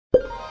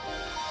What's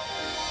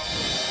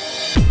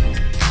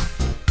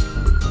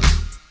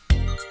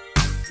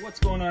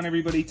going on,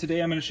 everybody?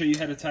 Today I'm going to show you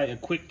how to tie a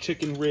quick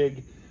chicken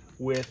rig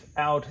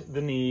without the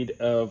need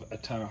of a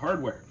ton of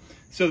hardware.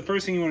 So the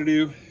first thing you want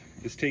to do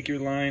is take your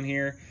line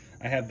here.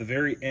 I have the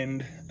very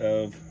end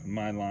of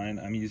my line.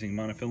 I'm using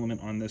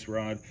monofilament on this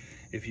rod.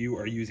 If you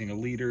are using a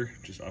leader,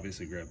 just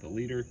obviously grab the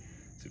leader.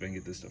 See if I can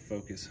get this to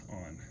focus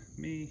on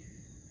me.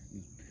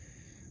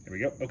 There we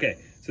go. Okay,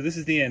 so this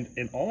is the end,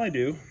 and all I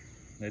do,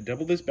 I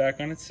double this back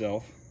on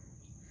itself,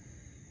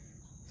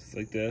 just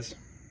like this.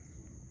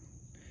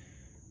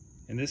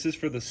 And this is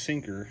for the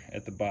sinker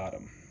at the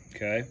bottom,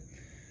 okay?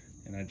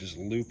 And I just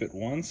loop it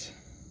once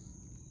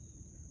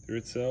through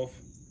itself,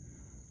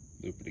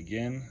 loop it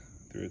again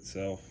through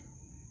itself,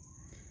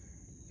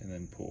 and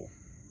then pull.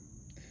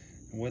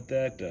 And what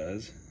that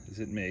does is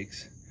it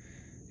makes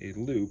a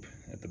loop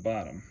at the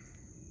bottom,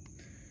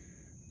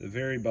 the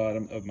very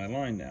bottom of my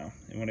line now.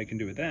 And what I can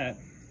do with that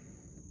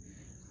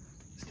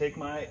is take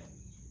my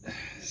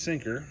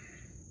sinker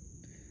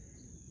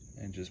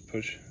and just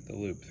push the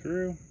loop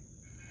through,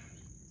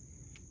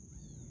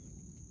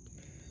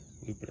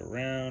 loop it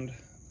around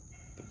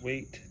the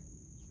weight,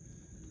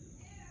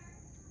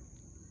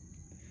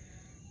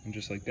 and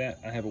just like that,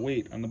 I have a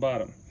weight on the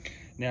bottom.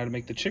 Now to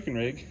make the chicken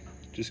rig,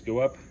 just go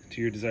up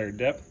to your desired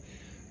depth.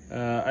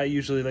 I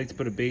usually like to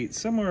put a bait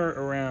somewhere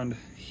around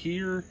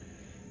here.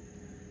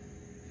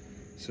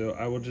 So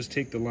I will just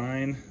take the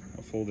line,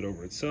 I'll fold it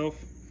over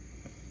itself,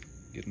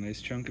 get a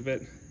nice chunk of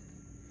it,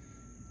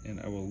 and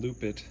I will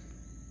loop it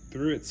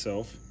through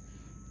itself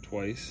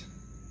twice.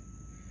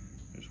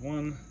 There's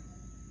one,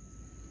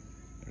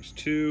 there's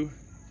two.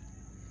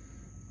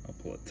 I'll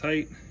pull it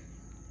tight.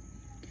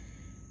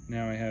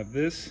 Now I have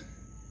this,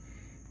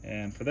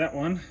 and for that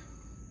one,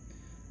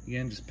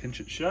 again, just pinch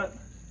it shut,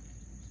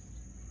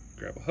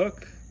 grab a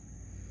hook,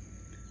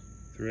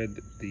 thread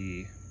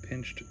the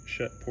pinched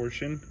shut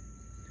portion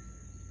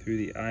through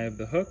the eye of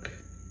the hook,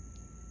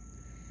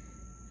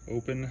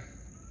 open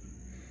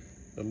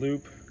the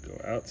loop, go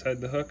outside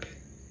the hook,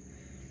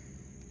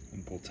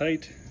 and pull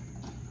tight.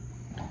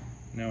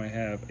 Now I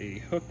have a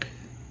hook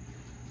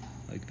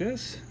like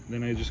this.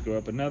 Then I just go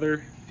up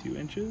another few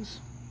inches.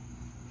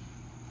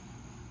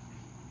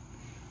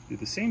 Do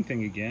the same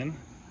thing again.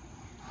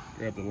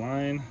 Grab the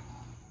line,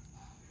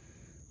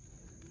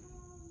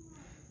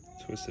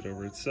 twist it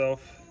over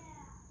itself,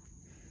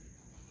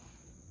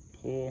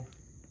 pull,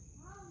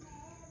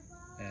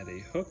 add a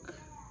hook,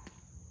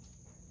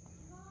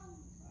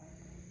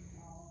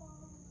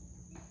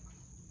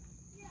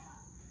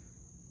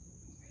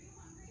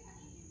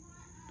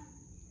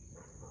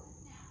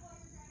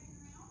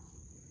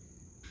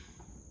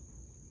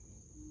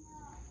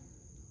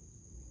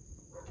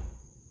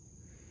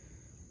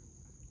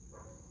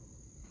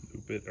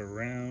 loop it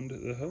around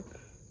the hook,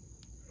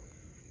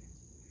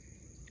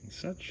 and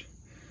such,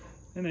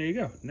 and there you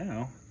go.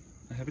 Now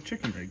I have a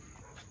chicken rig.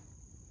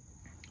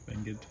 If I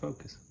can get it to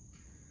focus.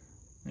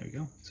 There we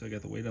go. So I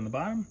got the weight on the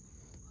bottom,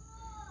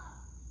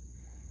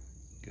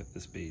 got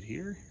this bait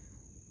here,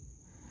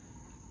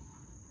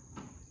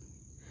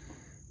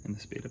 and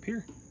this bait up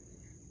here.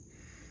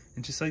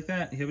 And just like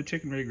that, you have a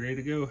chicken rig ready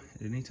to go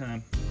at any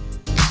time.